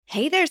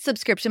Hey there,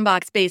 Subscription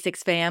Box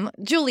Basics fam.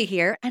 Julie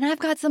here, and I've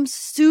got some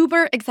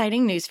super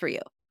exciting news for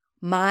you.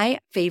 My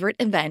favorite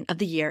event of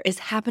the year is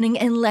happening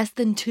in less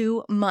than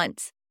 2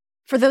 months.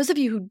 For those of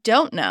you who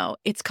don't know,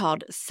 it's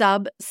called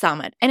Sub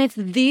Summit, and it's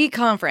the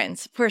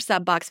conference for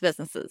sub box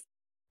businesses.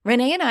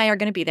 Renee and I are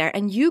going to be there,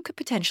 and you could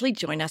potentially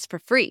join us for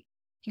free.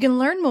 You can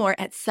learn more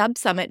at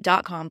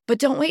subsummit.com, but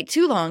don't wait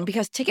too long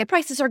because ticket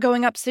prices are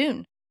going up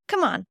soon.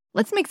 Come on,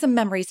 let's make some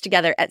memories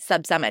together at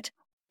Sub Summit.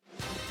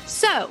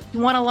 So, you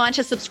want to launch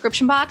a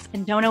subscription box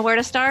and don't know where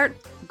to start?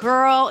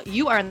 Girl,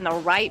 you are in the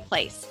right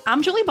place.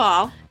 I'm Julie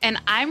Ball. And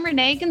I'm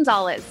Renee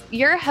Gonzalez,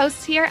 your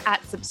host here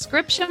at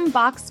Subscription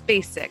Box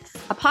Basics,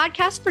 A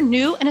podcast for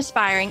new and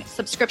aspiring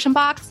subscription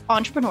box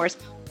entrepreneurs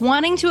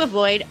wanting to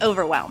avoid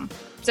overwhelm.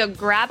 So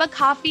grab a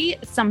coffee,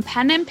 some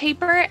pen and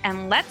paper,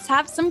 and let's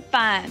have some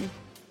fun.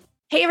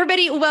 Hey,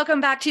 everybody. Welcome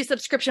back to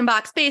Subscription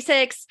Box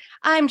Basics.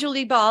 I'm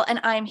Julie Ball,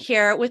 and I'm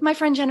here with my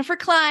friend Jennifer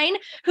Klein,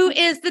 who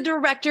is the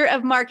Director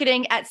of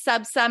Marketing at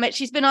Sub Summit.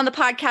 She's been on the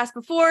podcast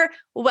before.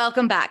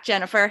 Welcome back,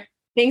 Jennifer.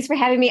 Thanks for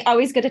having me.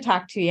 Always good to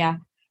talk to you.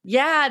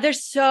 Yeah,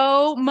 there's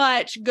so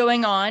much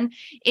going on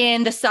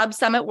in the Sub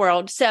Summit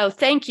world. So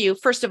thank you,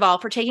 first of all,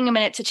 for taking a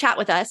minute to chat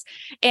with us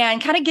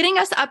and kind of getting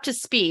us up to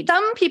speed.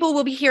 Some people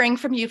will be hearing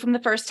from you from the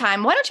first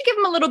time. Why don't you give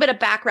them a little bit of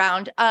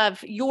background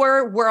of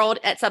your world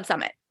at Sub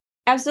Summit?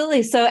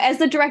 Absolutely. So as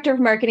the Director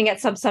of Marketing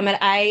at Sub Summit,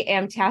 I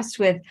am tasked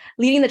with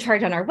leading the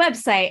charge on our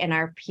website and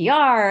our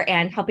PR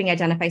and helping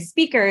identify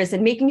speakers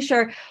and making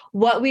sure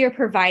what we are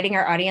providing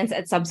our audience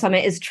at Sub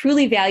Summit is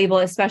truly valuable,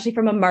 especially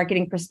from a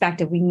marketing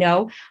perspective. We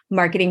know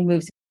marketing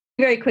moves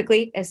very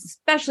quickly,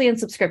 especially in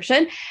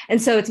subscription.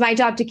 And so it's my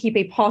job to keep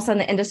a pulse on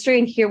the industry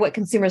and hear what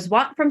consumers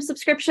want from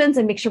subscriptions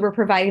and make sure we're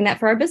providing that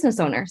for our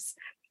business owners.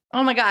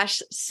 Oh my gosh,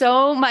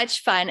 so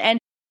much fun. And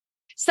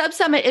Sub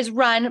Summit is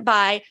run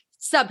by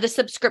the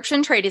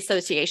Subscription Trade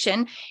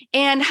Association.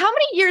 And how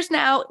many years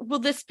now will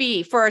this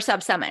be for our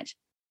Sub Summit?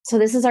 So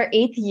this is our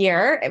 8th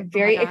year.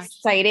 Very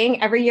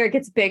exciting. Every year it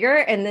gets bigger.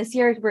 And this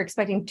year we're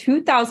expecting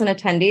 2,000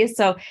 attendees.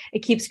 So it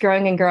keeps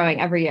growing and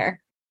growing every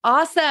year.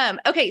 Awesome.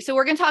 Okay, so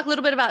we're going to talk a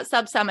little bit about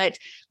Sub Summit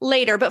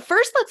later. But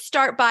first, let's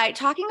start by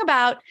talking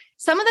about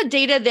some of the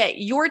data that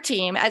your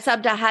team at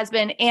Subda has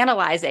been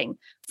analyzing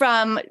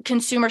from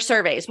consumer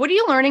surveys. What are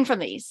you learning from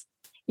these?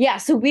 Yeah,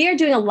 so we are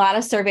doing a lot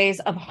of surveys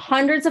of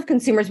hundreds of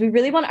consumers. We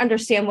really want to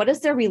understand what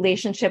is their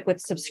relationship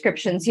with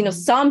subscriptions. You know,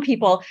 some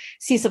people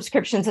see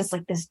subscriptions as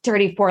like this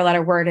dirty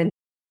 4-letter word, and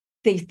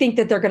they think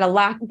that they're going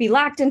to be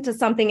locked into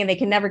something and they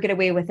can never get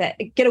away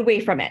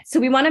from it.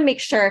 So we want to make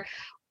sure,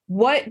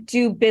 what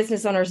do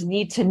business owners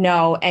need to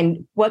know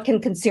and what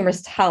can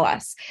consumers tell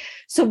us?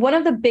 So one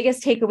of the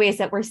biggest takeaways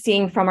that we're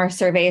seeing from our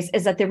surveys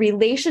is that the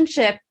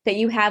relationship that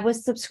you have with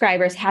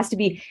subscribers has to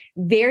be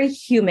very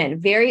human,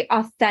 very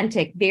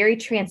authentic, very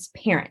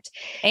transparent.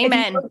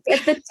 Amen.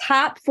 If the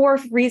top 4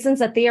 reasons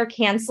that they're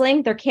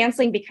canceling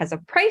because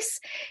of price.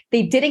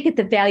 They didn't get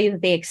the value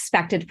that they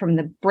expected from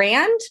the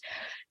brand.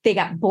 They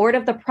got bored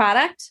of the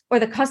product,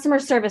 or the customer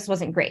service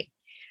wasn't great.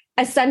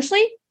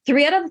 Essentially,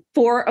 3 out of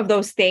 4 of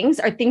those things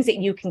are things that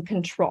you can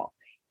control.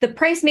 The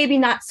price, maybe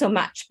not so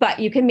much, but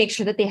you can make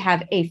sure that they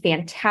have a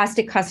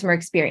fantastic customer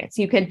experience.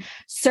 You can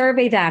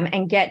survey them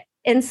and get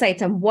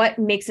insights on what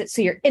makes it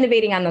so you're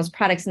innovating on those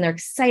products and they're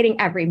exciting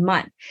every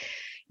month.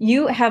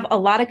 You have a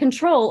lot of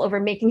control over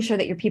making sure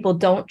that your people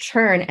don't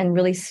churn and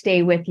really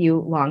stay with you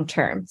long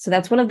term. So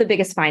that's one of the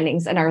biggest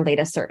findings in our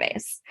latest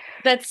surveys.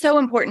 That's so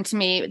important to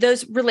me.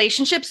 Those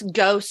relationships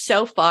go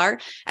so far,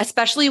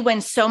 especially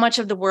when so much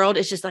of the world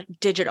is just like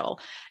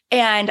digital.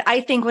 And I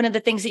think one of the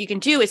things that you can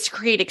do is to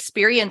create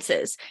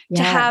experiences,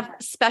 to have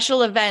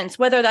special events,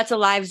 whether that's a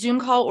live Zoom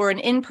call or an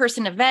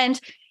in-person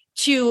event,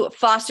 to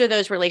foster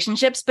those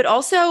relationships. But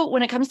also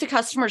when it comes to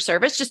customer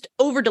service, just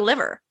over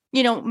deliver.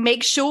 You know,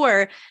 make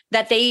sure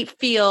that they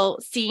feel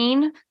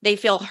seen, they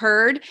feel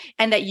heard,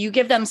 and that you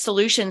give them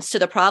solutions to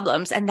the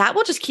problems. And that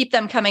will just keep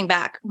them coming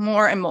back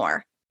more and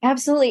more.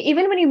 Absolutely.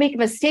 Even when you make a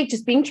mistake,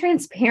 just being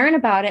transparent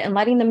about it and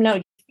letting them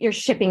know your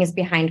shipping is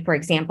behind, for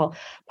example.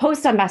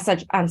 Post a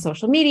message on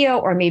social media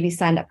or maybe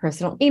send a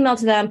personal email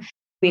to them.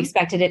 We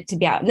expected it to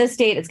be out in this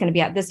date. It's going to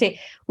be out this date.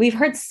 We've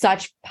heard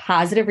such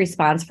positive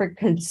response for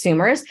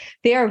consumers.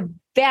 They are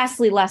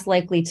vastly less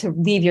likely to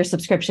leave your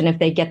subscription if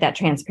they get that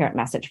transparent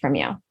message from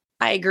you.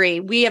 I agree.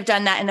 We have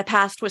done that in the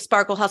past with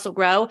Sparkle Hustle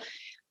Grow,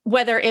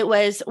 whether it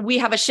was we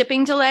have a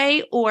shipping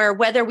delay or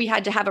whether we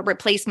had to have a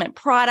replacement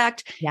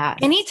product. Yes.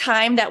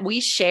 Anytime that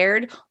we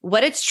shared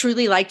what it's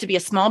truly like to be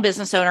a small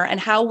business owner and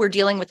how we're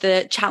dealing with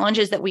the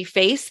challenges that we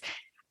face,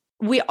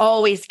 we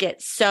always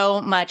get so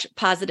much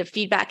positive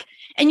feedback.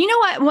 And you know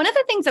what? One of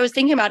the things I was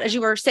thinking about as you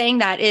were saying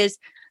that is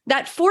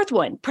that 4th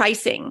one,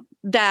 pricing,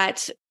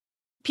 that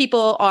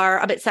people are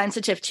a bit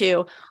sensitive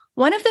to.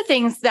 One of the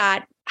things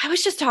that I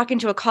was just talking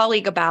to a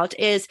colleague about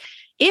is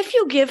if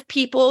you give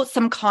people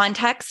some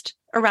context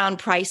around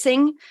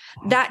pricing,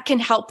 that can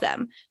help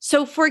them.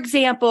 So for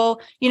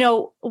example, you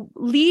know,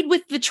 lead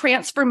with the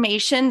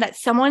transformation that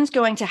someone's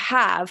going to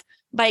have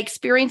by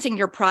experiencing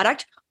your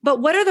product. But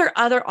what are their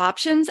other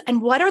options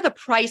and what are the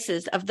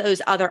prices of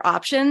those other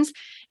options?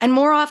 And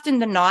more often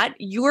than not,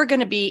 you're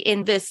going to be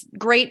in this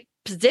great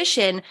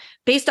position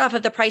based off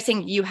of the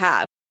pricing you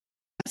have.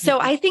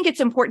 So I think it's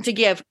important to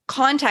give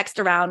context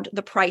around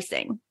the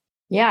pricing.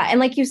 Yeah. And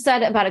like you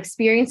said about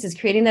experiences,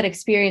 creating that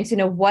experience,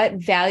 what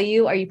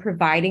value are you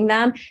providing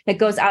them that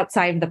goes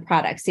outside of the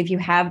products? If you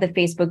have the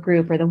Facebook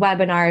group or the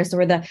webinars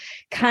or the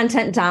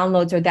content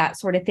downloads or that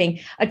sort of thing,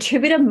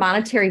 attribute a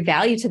monetary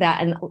value to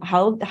that and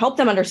help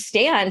them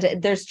understand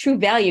there's true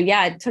value.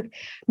 Yeah, it took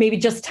maybe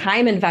just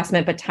time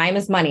investment, but time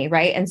is money,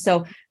 right? And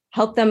so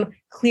help them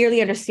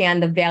clearly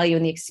understand the value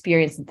and the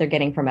experience that they're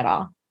getting from it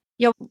all.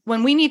 Yeah,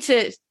 when we need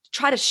to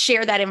try to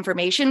share that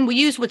information, we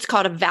use what's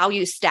called a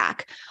value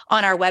stack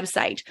on our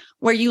website,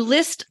 where you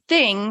list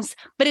things,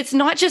 but it's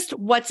not just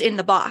what's in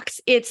the box.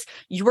 It's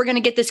you are going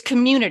to get this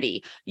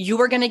community, you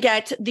are going to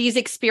get these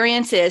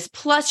experiences,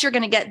 plus you're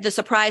going to get the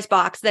surprise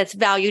box that's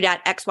valued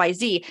at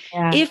XYZ.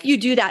 Yeah. If you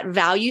do that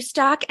value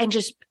stack and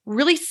just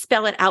really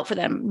spell it out for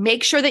them,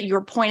 make sure that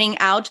you're pointing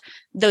out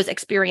those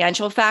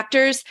experiential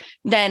factors,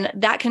 then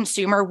that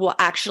consumer will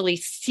actually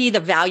see the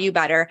value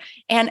better.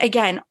 And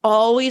again,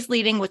 always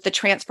leading with the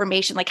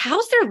transformation, like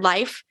how's their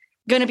life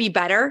going to be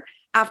better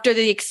after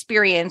the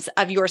experience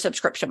of your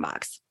subscription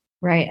box?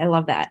 Right. I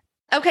love that.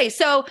 Okay.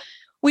 So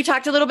we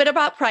talked a little bit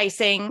about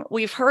pricing.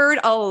 We've heard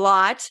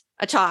a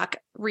talk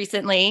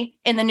recently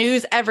in the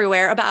news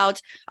everywhere about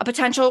a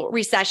potential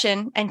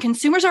recession, and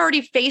consumers are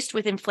already faced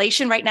with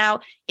inflation right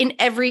now in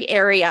every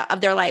area of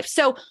their life.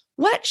 So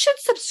what should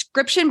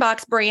subscription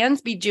box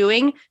brands be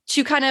doing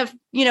to kind of,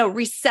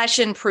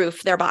 recession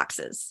proof their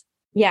boxes?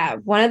 Yeah.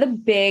 One of the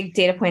big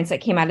data points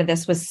that came out of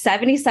this was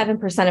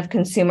 77% of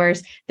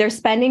consumers, their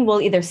spending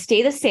will either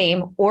stay the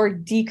same or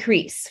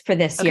decrease for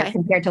this year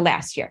compared to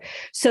last year.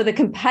 So the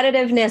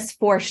competitiveness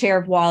for share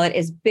of wallet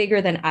is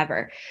bigger than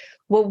ever.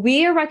 What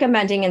we are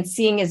recommending and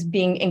seeing as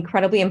being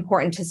incredibly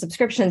important to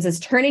subscriptions is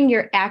turning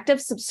your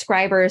active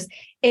subscribers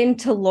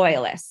into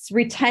loyalists.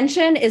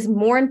 Retention is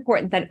more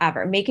important than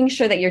ever, making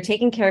sure that you're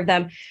taking care of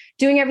them,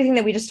 doing everything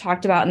that we just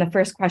talked about in the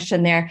first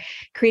question there,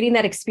 creating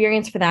that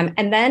experience for them,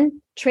 and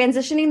then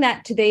transitioning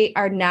that to they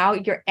are now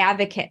your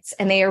advocates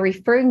and they are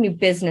referring new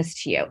business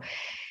to you.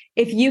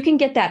 If you can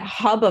get that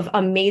hub of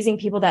amazing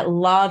people that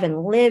love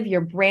and live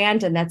your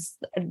brand, and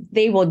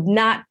they will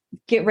not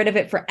get rid of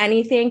it for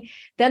anything,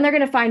 then they're going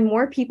to find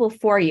more people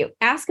for you.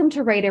 Ask them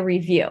to write a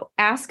review.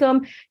 Ask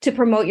them to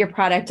promote your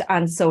product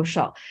on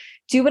social.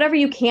 Do whatever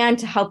you can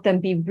to help them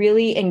be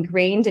really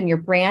ingrained in your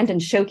brand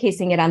and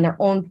showcasing it on their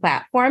own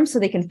platform so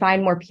they can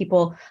find more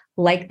people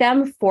like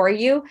them for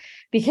you,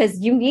 because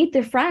you need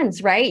their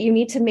friends, right? You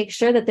need to make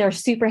sure that they're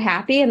super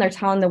happy and they're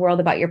telling the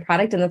world about your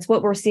product. And that's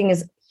what we're seeing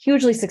is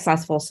hugely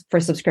successful for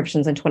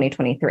subscriptions in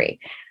 2023.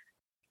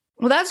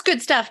 Well, that's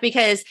good stuff,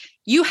 because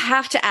you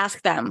have to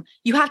ask them.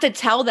 You have to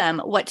tell them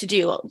what to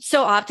do.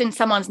 So often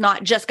someone's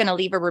not just going to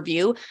leave a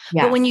review.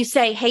 Yes. But when you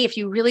say, hey, if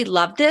you really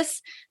love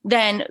this,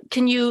 then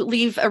can you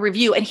leave a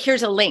review? And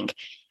here's a link.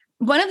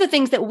 One of the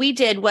things that we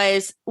did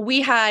was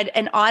we had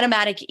an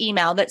automatic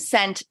email that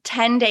sent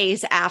 10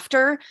 days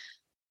after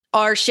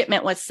our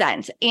shipment was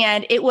sent.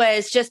 And it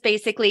was just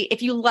basically,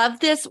 if you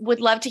love this,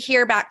 would love to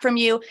hear back from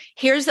you.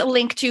 Here's a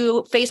link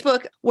to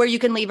Facebook where you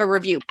can leave a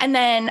review. And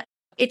then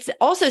it's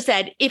also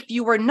said, if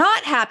you were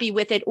not happy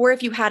with it, or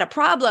if you had a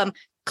problem,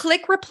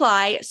 click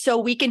reply so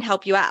we can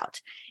help you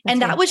out. That's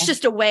and that was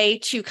just a way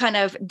to kind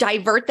of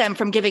divert them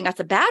from giving us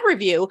a bad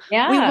review.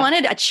 Yeah. We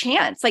wanted a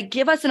chance, like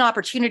give us an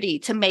opportunity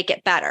to make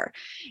it better.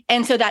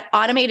 And so that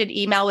automated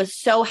email was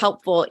so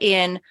helpful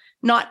in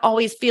not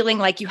always feeling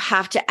like you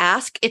have to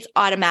ask. It's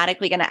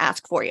automatically going to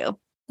ask for you.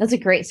 That's a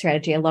great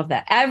strategy. I love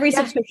that. Every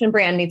subscription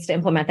brand needs to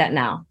implement that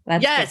now.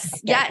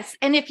 Yes.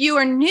 And if you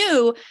are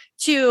new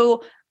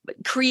to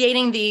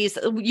creating these,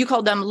 you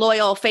call them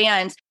loyal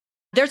fans,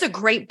 there's a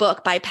great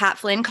book by Pat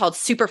Flynn called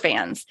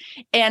Superfans.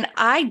 And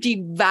I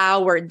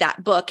devoured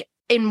that book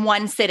in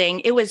one sitting.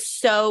 It was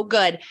so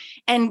good.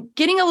 And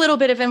getting a little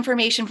bit of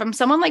information from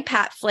someone like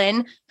Pat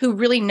Flynn, who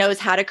really knows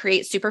how to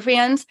create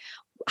superfans,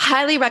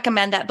 highly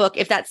recommend that book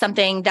if that's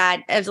something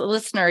that as a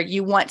listener,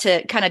 you want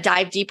to kind of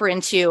dive deeper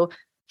into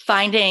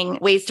finding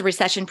ways to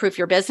recession-proof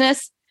your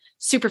business.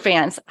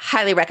 Superfans,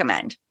 highly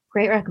recommend.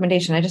 Great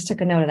recommendation. I just took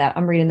a note of that.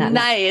 I'm reading that.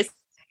 Nice.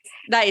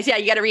 Yeah,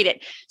 you got to read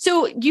it.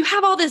 So you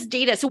have all this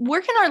data. So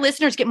where can our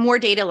listeners get more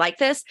data like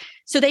this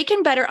so they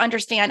can better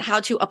understand how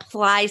to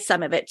apply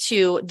some of it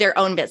to their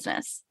own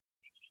business?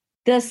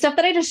 The stuff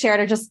that I just shared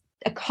are just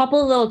a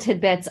couple little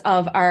tidbits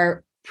of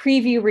our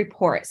preview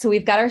report. So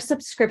we've got our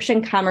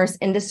subscription commerce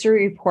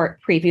industry report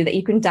preview that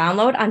you can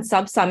download on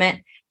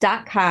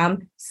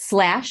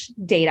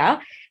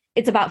subsummit.com/data.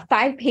 It's about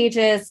 5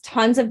 pages,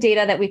 tons of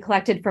data that we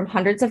collected from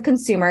hundreds of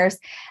consumers.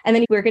 And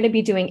then we're going to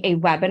be doing a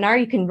webinar.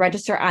 You can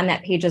register on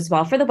that page as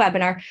well for the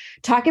webinar,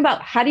 talking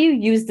about how do you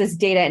use this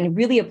data and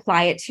really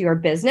apply it to your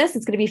business.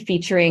 It's going to be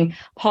featuring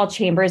Paul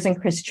Chambers and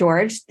Chris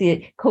George,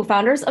 the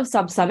co-founders of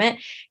SubSummit.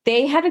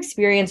 They have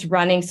experience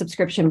running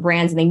subscription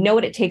brands and they know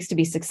what it takes to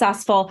be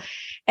successful.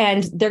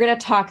 And they're going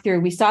to talk through,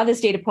 we saw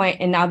this data point,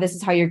 and now this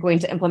is how you're going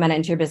to implement it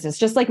into your business,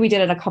 just like we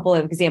did in a couple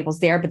of examples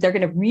there, but they're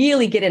going to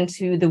really get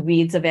into the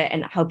weeds of it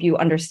and help you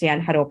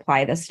understand how to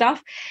apply this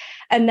stuff.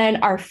 And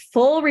then our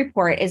full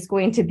report is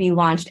going to be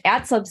launched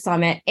at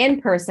SubSummit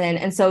in person.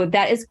 And so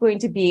that is going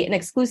to be an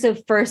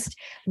exclusive first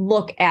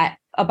look at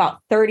about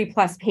 30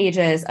 plus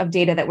pages of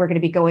data that we're going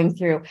to be going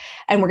through.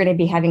 And we're going to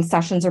be having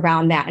sessions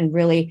around that and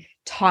really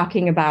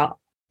talking about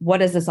what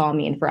does this all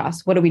mean for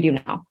us? What do we do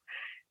now?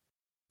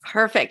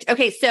 Perfect.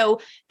 Okay.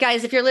 So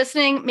guys, if you're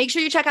listening, make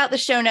sure you check out the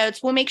show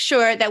notes. We'll make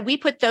sure that we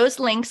put those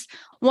links,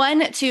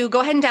 1, to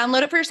go ahead and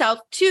download it for yourself,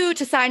 2,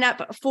 to sign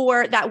up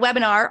for that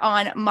webinar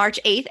on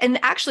March 8th. And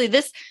actually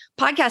this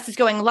podcast is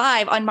going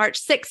live on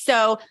March 6th.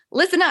 So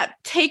listen up,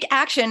 take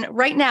action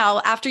right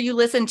now after you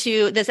listen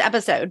to this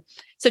episode.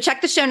 So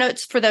check the show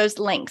notes for those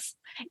links.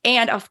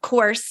 And of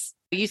course,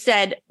 you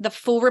said the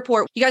full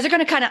report, you guys are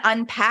going to kind of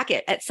unpack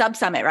it at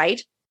SubSummit,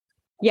 right?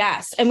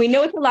 Yes. And we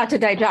know it's a lot to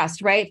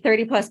digest, right?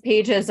 30 plus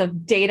pages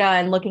of data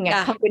and looking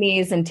at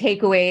companies and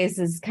takeaways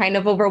is kind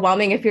of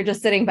overwhelming if you're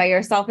just sitting by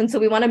yourself. And so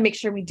we want to make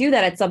sure we do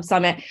that at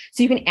SubSummit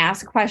so you can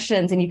ask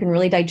questions and you can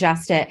really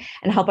digest it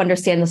and help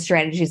understand the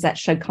strategies that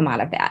should come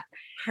out of that.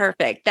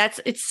 Perfect.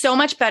 It's so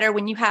much better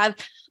when you have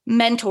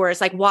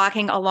mentors like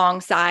walking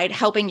alongside,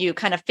 helping you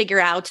kind of figure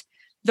out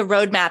the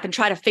roadmap and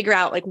try to figure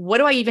out like, what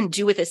do I even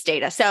do with this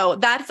data? So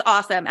that's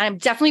awesome. And I'm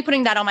definitely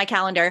putting that on my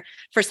calendar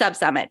for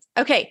SubSummit.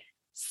 Okay.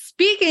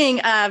 Speaking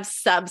of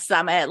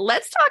SubSummit,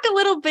 let's talk a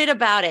little bit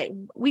about it.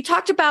 We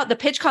talked about the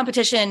pitch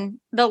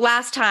competition the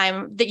last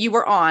time that you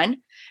were on,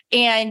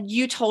 and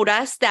you told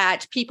us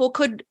that people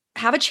could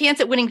have a chance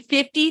at winning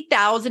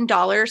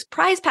 $50,000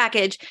 prize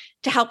package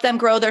to help them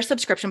grow their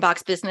subscription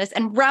box business.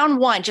 And round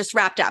 1 just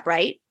wrapped up,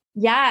 right?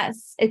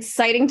 Yes,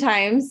 exciting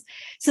times.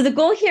 So the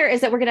goal here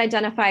is that we're going to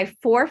identify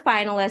 4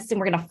 finalists and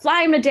we're going to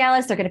fly them to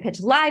Dallas. They're going to pitch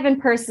live in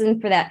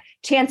person for that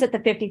chance at the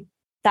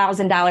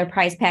 $50,000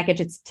 prize package.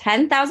 It's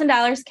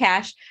 $10,000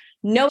 cash,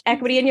 no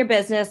equity in your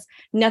business,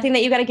 nothing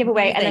that you got to give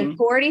away, and then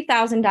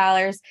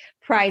 $40,000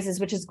 prizes,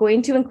 which is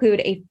going to include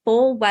a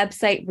full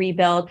website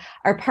rebuild.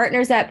 Our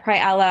partners at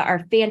Priella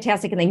are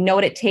fantastic and they know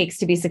what it takes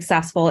to be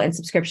successful in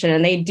subscription,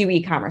 and they do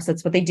e-commerce.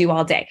 That's what they do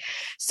all day.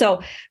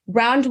 So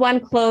round 1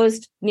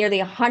 closed, nearly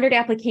 100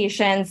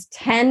 applications,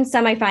 10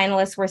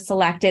 semifinalists were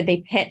selected.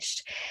 They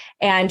pitched,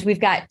 and we've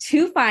got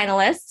 2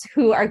 finalists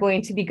who are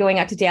going to be going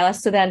out to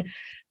Dallas. So then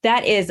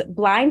that is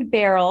Blind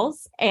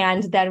Barrels,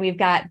 and then we've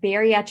got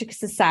Bariatric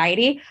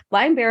Society.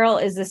 Blind Barrel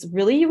is this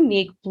really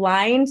unique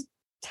blind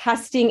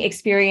testing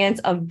experience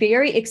of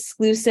very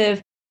exclusive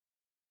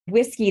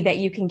whiskey that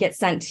you can get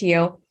sent to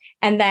you.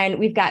 And then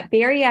we've got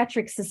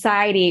Bariatric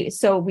Society.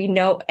 So we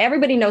know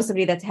everybody knows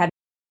somebody that's had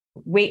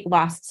weight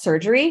loss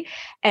surgery.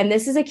 And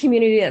this is a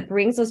community that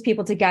brings those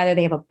people together.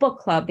 They have a book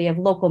club, they have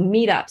local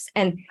meetups,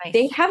 and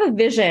they have a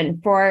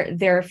vision for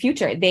their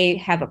future. They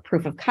have a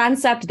proof of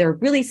concept. They're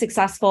really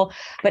successful,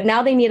 but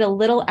now they need a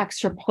little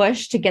extra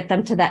push to get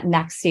them to that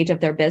next stage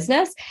of their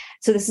business.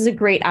 So this is a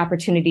great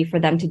opportunity for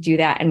them to do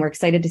that. And we're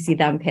excited to see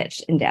them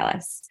pitch in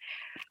Dallas.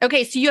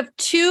 Okay. So you have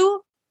 2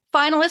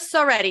 finalists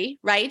already,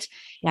 right?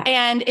 Yeah.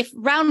 And if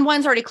round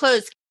 1's already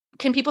closed,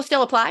 can people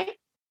still apply?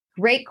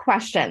 Great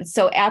question.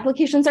 So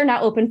applications are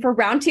now open for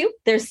round 2.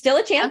 There's still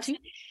a chance.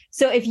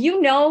 So if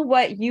you know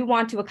what you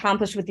want to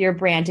accomplish with your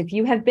brand, if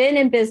you have been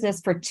in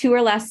business for 2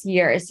 or less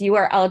years, you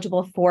are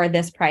eligible for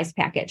this prize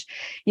package.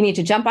 You need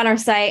to jump on our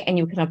site and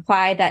you can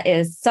apply. That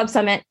is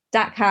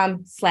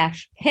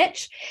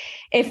subsummit.com/pitch.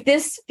 If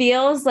this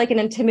feels like an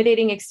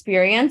intimidating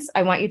experience,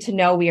 I want you to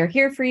know we are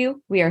here for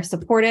you. We are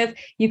supportive.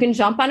 You can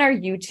jump on our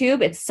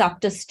YouTube. It's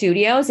SUPTA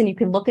Studios, and you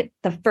can look at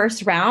the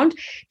first round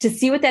to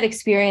see what that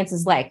experience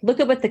is like.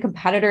 Look at what the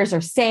competitors are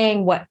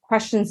saying, what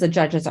questions the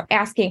judges are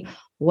asking.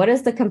 What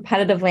does the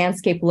competitive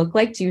landscape look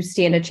like? Do you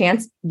stand a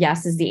chance?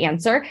 Yes is the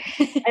answer.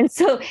 And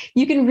so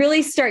you can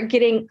really start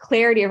getting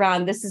clarity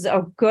around this is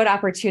a good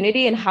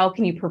opportunity and how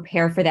can you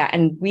prepare for that?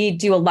 And we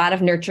do a lot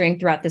of nurturing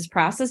throughout this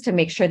process to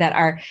make sure that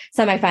our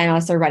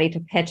semifinalists are ready to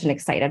pitch and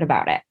excited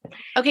about it.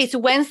 Okay, so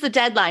when's the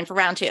deadline for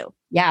round 2?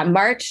 Yeah,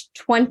 March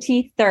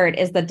 23rd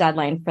is the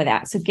deadline for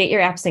that. So get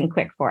your apps in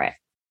quick for it.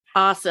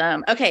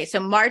 Awesome. Okay,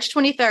 so March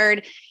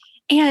 23rd.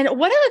 And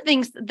one of the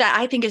things that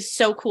I think is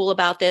so cool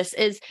about this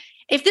is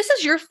if this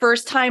is your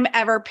first time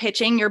ever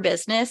pitching your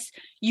business,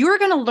 you're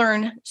going to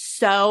learn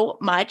so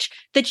much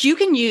that you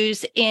can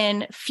use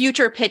in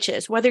future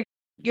pitches, whether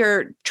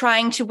you're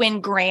trying to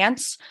win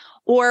grants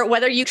or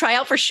whether you try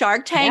out for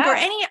Shark Tank or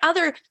any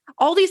other,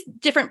 all these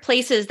different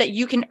places that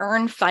you can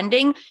earn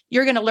funding.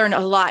 You're going to learn a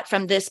lot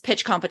from this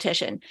pitch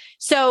competition.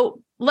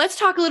 So let's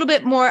talk a little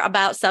bit more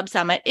about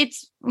SubSummit.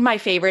 It's my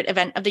favorite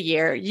event of the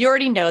year. You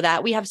already know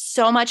that. We have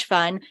so much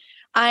fun.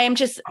 I am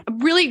just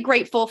really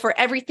grateful for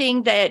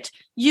everything that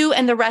you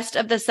and the rest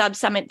of the Sub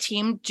Summit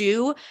team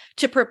do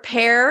to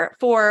prepare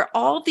for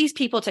all of these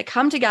people to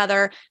come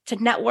together,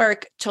 to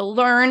network, to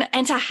learn,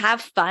 and to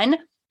have fun.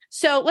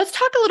 So let's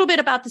talk a little bit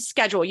about the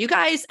schedule. You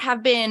guys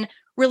have been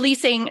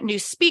releasing new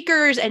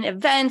speakers and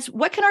events.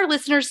 What can our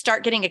listeners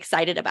start getting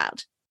excited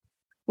about?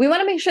 We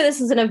want to make sure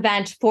this is an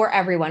event for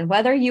everyone,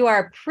 whether you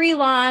are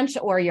pre-launch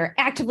or you're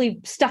actively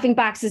stuffing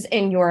boxes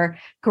in your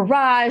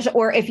garage,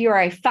 or if you're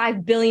a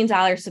 $5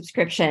 billion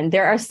subscription,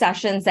 there are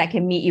sessions that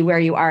can meet you where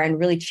you are and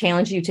really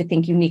challenge you to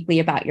think uniquely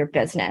about your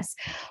business.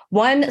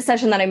 One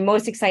session that I'm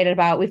most excited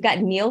about, we've got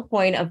Neil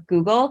Hoyne of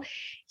Google.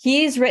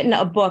 He's written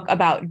a book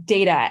about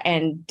data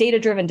and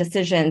data-driven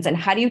decisions and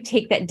how do you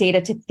take that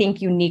data to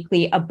think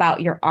uniquely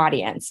about your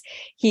audience.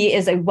 He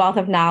is a wealth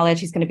of knowledge.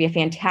 He's going to be a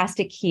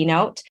fantastic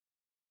keynote.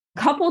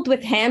 Coupled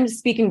with him,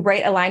 speaking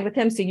right aligned with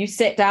him. So you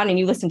sit down and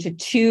you listen to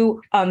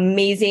two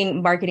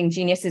amazing marketing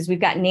geniuses. We've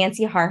got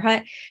Nancy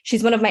Harhut.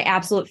 She's one of my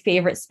absolute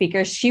favorite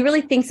speakers. She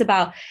really thinks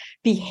about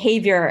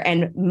behavior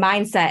and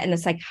mindset and the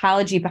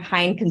psychology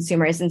behind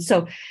consumers. And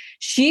so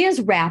she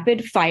is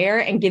rapid fire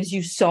and gives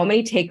you so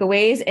many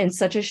takeaways in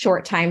such a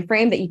short time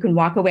frame that you can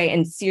walk away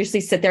and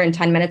seriously sit there in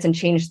 10 minutes and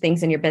change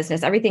things in your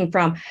business. Everything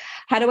from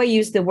how do I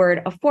use the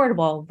word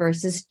affordable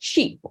versus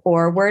cheap,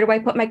 or where do I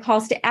put my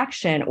calls to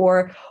action,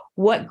 or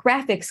what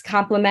graphics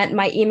complement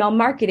my email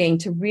marketing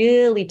to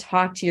really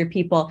talk to your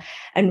people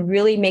and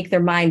really make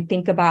their mind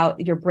think about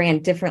your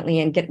brand differently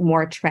and get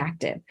more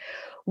attractive.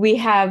 We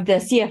have the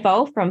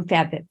CFO from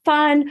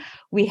FabFitFun.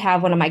 We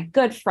have one of my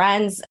good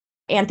friends,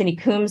 Anthony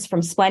Coombs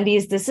from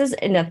Splendies. This is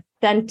an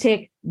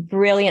authentic,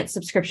 brilliant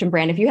subscription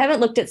brand. If you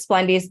haven't looked at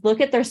Splendies, look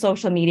at their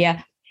social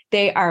media.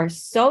 They are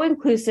so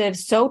inclusive,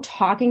 so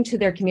talking to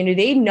their community.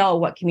 They know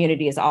what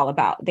community is all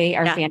about. They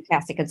are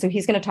fantastic. And so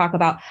he's going to talk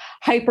about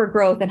hyper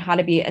growth and how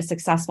to be a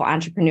successful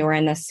entrepreneur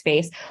in this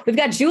space. We've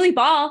got Julie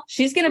Ball.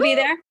 She's going to be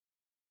there.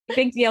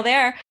 Big deal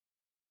there.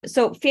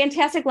 So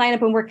fantastic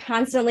lineup. And we're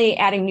constantly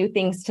adding new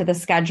things to the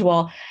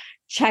schedule.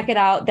 Check it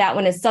out. That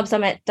one is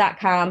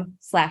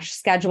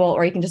subsummit.com/schedule,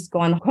 or you can just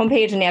go on the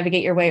homepage and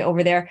navigate your way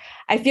over there.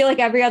 I feel like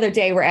every other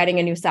day we're adding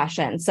a new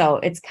session. So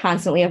it's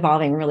constantly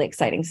evolving, really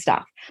exciting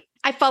stuff.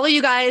 I follow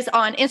you guys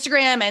on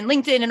Instagram and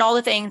LinkedIn and all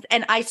the things.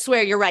 And I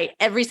swear you're right.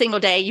 Every single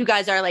day, you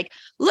guys are like,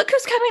 look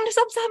who's coming to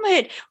Sub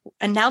Summit,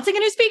 announcing a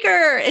new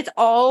speaker. It's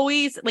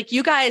always like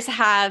you guys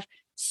have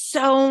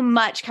so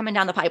much coming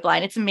down the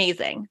pipeline. It's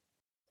amazing.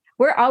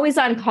 We're always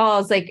on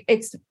calls. Like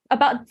it's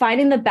about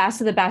finding the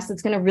best of the best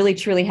that's going to really,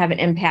 truly have an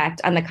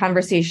impact on the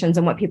conversations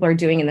and what people are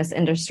doing in this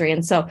industry.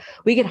 And so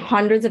we get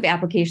hundreds of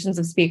applications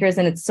of speakers,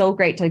 and it's so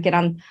great to get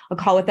on a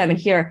call with them and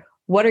hear,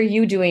 what are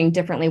you doing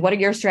differently? What are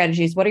your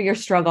strategies? What are your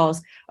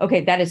struggles?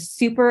 Okay, that is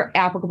super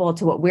applicable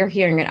to what we're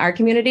hearing in our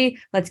community.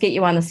 Let's get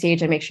you on the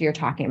stage and make sure you're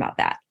talking about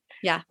that.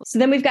 Yeah. So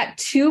then we've got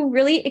two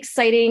really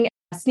exciting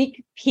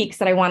sneak peeks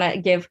that I want to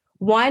give.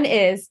 One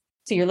is,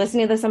 so you're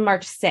listening to this on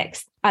March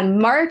 6th.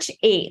 On March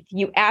 8th,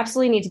 you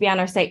absolutely need to be on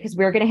our site because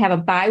we're going to have a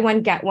buy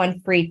one, get one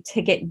free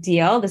ticket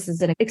deal. This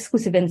is an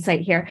exclusive insight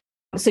here.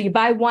 So you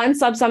buy one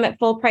Sub Summit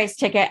full price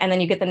ticket, and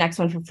then you get the next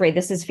one for free.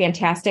 This is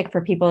fantastic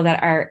for people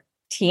that are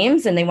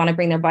teams and they want to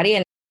bring their buddy,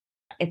 and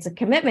it's a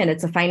commitment.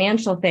 It's a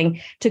financial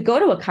thing to go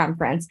to a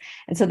conference.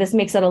 And so this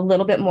makes it a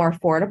little bit more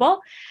affordable.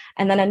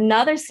 And then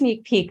another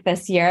sneak peek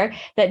this year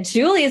that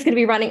Julie is going to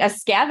be running a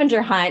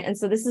scavenger hunt. And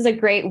so this is a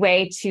great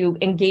way to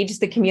engage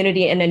the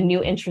community in a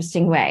new,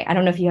 interesting way. I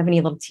don't know if you have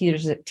any little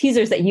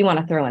teasers that you want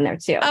to throw in there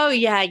too. Oh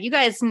yeah. You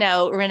guys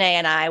know Renee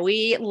and I,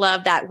 we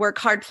love that work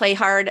hard, play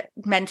hard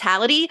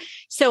mentality.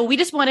 So we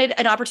just wanted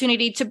an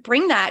opportunity to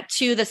bring that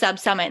to the Sub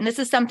Summit. And this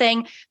is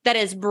something that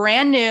is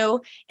brand new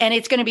and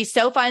it's going to be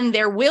so fun.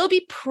 There will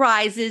be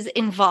prizes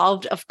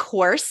involved, of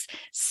course.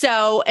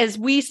 So as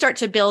we start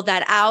to build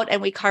that out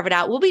and we carve it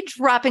out, we'll be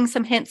dropping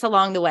some hints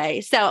along the way.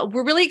 So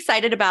we're really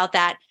excited about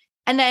that.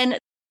 And then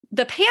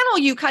the panel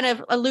you kind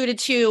of alluded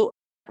to,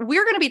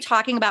 we're going to be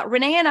talking about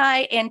Renee and I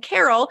and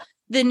Carol,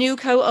 the new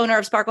co-owner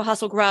of Sparkle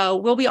Hustle Grow,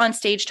 will be on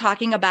stage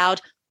talking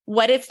about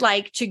what it's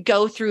like to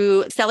go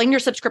through selling your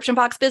subscription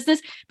box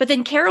business. But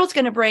then Carol's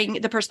going to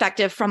bring the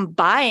perspective from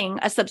buying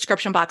a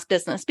subscription box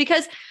business,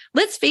 because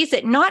let's face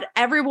it, not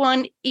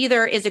everyone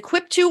either is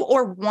equipped to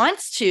or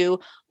wants to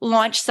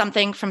launch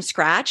something from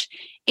scratch.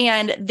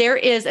 And there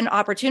is an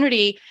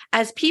opportunity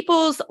as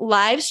people's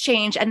lives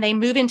change and they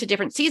move into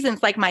different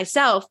seasons. Like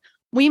myself,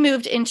 we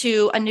moved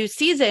into a new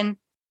season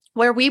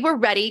where we were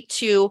ready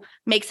to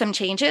make some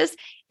changes,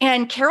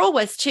 and Carol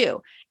was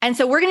too. And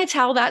so we're going to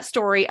tell that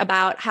story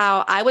about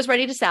how I was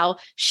ready to sell.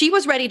 She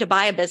was ready to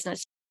buy a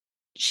business.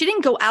 She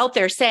didn't go out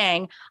there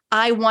saying,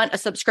 I want a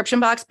subscription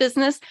box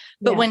business.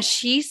 But when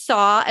she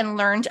saw and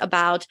learned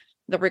about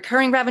the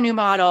recurring revenue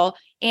model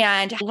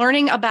and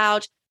learning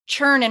about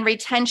churn and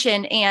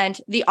retention and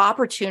the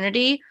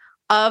opportunity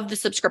of the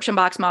subscription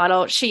box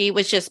model, she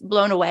was just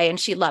blown away and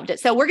she loved it.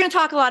 So we're going to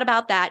talk a lot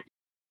about that.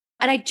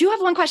 And I do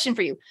have one question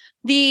for you.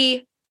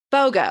 The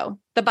BOGO,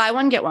 the buy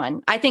one, get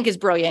one, I think is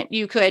brilliant.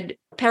 You could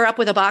pair up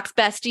with a box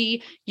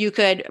bestie. You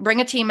could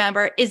bring a team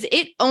member. Is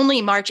it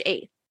only March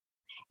 8th?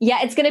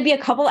 Yeah, it's going to be a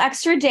couple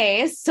extra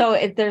days. So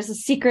there's a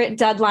secret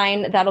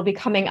deadline that'll be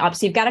coming up.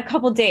 So you've got a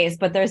couple days,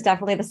 but there's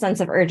definitely the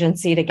sense of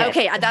urgency to get.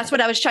 Okay, that's what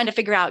I was trying to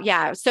figure out.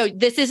 Yeah. So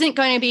this isn't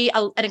going to be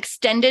an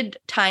extended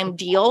time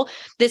deal.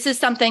 This is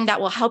something that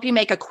will help you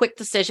make a quick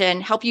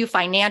decision, help you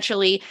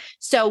financially.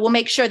 So we'll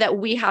make sure that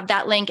we have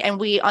that link,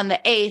 and we on the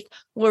 8th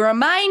will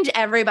remind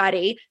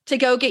everybody to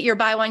go get your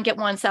buy one, get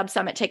one Sub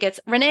Summit tickets.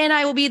 Renee and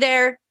I will be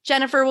there.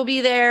 Jennifer will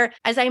be there.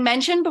 As I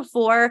mentioned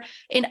before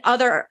in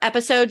other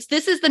episodes,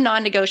 this is the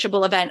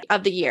non-negotiable event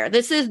of the year.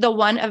 This is the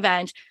one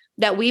event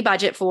that we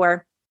budget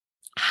for.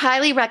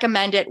 Highly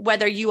recommend it,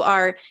 whether you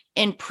are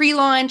in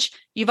pre-launch,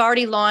 you've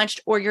already launched,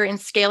 or you're in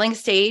scaling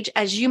stage.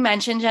 As you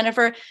mentioned,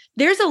 Jennifer,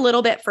 there's a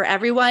little bit for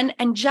everyone.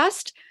 And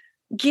just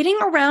getting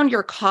around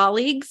your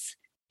colleagues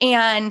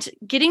and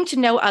getting to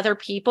know other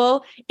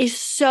people is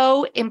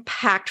so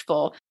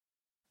impactful.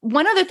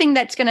 One other thing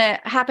that's going to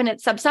happen at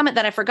Sub Summit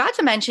that I forgot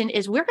to mention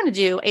is we're going to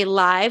do a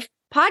live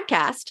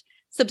podcast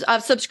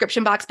of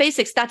Subscription Box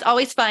Basics. That's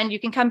always fun. You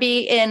can come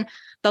be in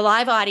the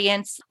live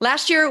audience.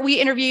 Last year, we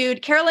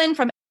interviewed Carolyn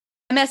from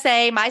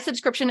MSA, My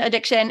Subscription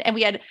Addiction, and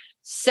we had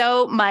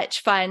so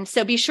much fun.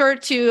 So be sure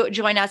to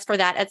join us for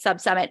that at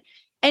Sub Summit.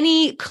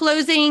 Any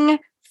closing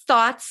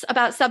thoughts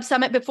about Sub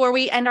Summit before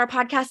we end our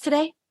podcast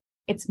today?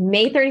 It's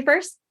May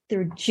 31st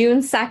through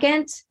June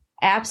 2nd.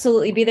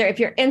 Absolutely be there. If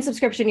you're in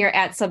subscription, you're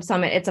at Sub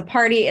Summit. It's a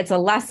party, it's a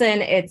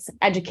lesson, it's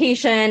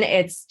education.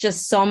 It's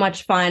just so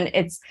much fun.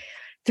 It's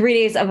 3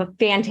 days of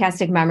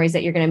fantastic memories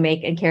that you're going to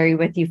make and carry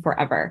with you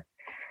forever.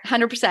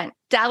 100%.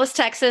 Dallas,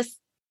 Texas,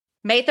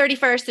 May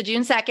 31st to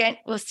June 2nd.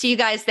 We'll see you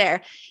guys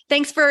there.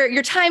 Thanks for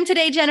your time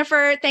today,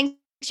 Jennifer. Thanks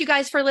you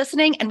guys for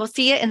listening, and we'll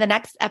see you in the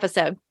next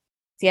episode.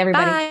 See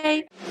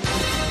everybody. Bye.